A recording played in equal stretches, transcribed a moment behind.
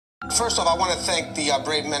First off, I want to thank the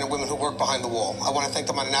brave men and women who work behind the wall. I want to thank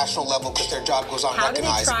them on a national level because their job goes unrecognized.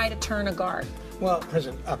 How do they try to turn a guard? Well,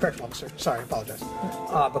 correctional officer. Sorry, I apologize.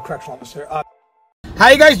 But correctional officer. How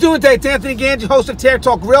you guys doing today? It's Anthony Ganji, host of Tear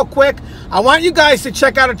Talk. Real quick, I want you guys to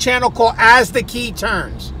check out a channel called As the Key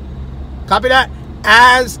Turns. Copy that?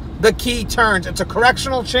 As the Key Turns. It's a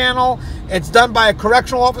correctional channel. It's done by a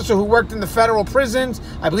correctional officer who worked in the federal prisons.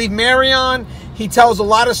 I believe Marion. He tells a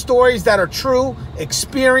lot of stories that are true,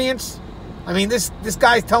 experienced. I mean, this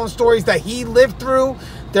guy's telling stories that he lived through.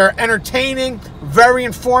 They're entertaining, very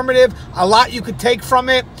informative, a lot you could take from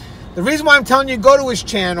it. The reason why I'm telling you to go to his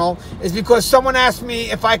channel is because someone asked me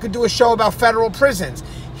if I could do a show about federal prisons.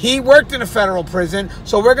 He worked in a federal prison,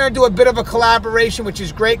 so we're going to do a bit of a collaboration, which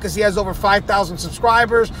is great because he has over 5,000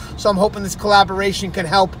 subscribers. So I'm hoping this collaboration can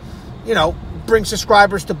help, you know, bring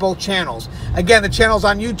subscribers to both channels. Again, the channel's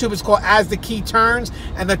on YouTube. It's called As the Key Turns.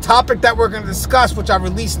 And the topic that we're going to discuss, which I'll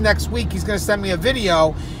release next week, he's going to send me a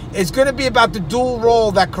video, is going to be about the dual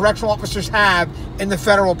role that correctional officers have in the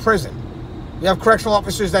federal prison. You have correctional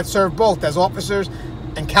officers that serve both as officers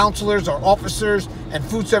and counselors, or officers and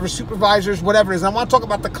food service supervisors, whatever it is. And I want to talk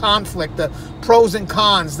about the conflict, the pros and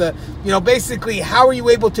cons, basically how are you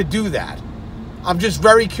able to do that? I'm just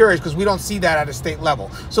very curious because we don't see that at a state level.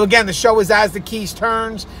 So again, the show is As the Keys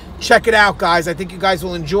Turns. Check it out, guys. I think you guys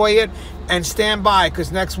will enjoy it. And stand by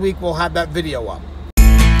because next week we'll have that video up.